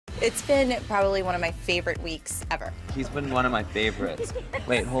It's been probably one of my favorite weeks ever. He's been one of my favorites.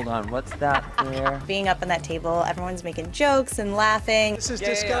 Wait, hold on, what's that there? Being up on that table, everyone's making jokes and laughing. This is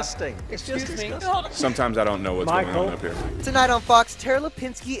disgusting. It's just disgusting. Sometimes I don't know what's going on up here. Tonight on Fox, Tara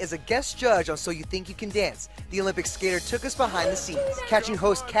Lipinski is a guest judge on So You Think You Can Dance. The Olympic skater took us behind the scenes, catching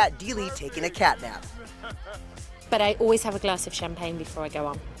host Kat Deely taking a cat nap. But I always have a glass of champagne before I go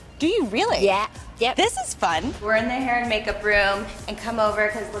on. Do you really? Yeah. Yep. This is fun. We're in the hair and makeup room and come over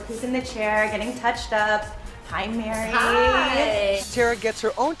because look who's in the chair getting touched up. Hi, Mary. Hi. Tara gets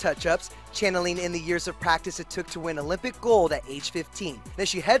her own touch-ups, channeling in the years of practice it took to win Olympic gold at age 15. Then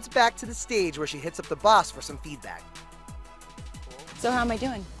she heads back to the stage where she hits up the boss for some feedback. So how am I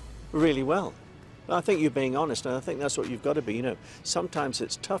doing? Really well. I think you're being honest, and I think that's what you've got to be. You know, sometimes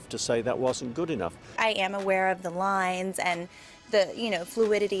it's tough to say that wasn't good enough. I am aware of the lines and the,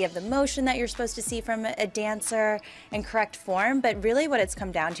 fluidity of the motion that you're supposed to see from a dancer and correct form, but really what it's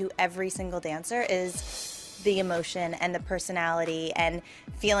come down to every single dancer is the emotion and the personality and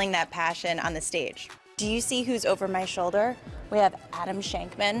feeling that passion on the stage. Do you see who's over my shoulder? We have Adam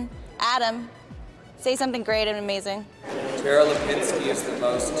Shankman. Adam, say something great and amazing. Tara Lipinski is the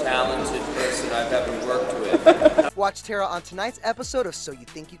most talented person I've ever worked with. Watch Tara on tonight's episode of So You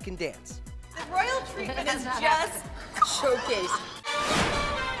Think You Can Dance. The royal treatment is just showcased.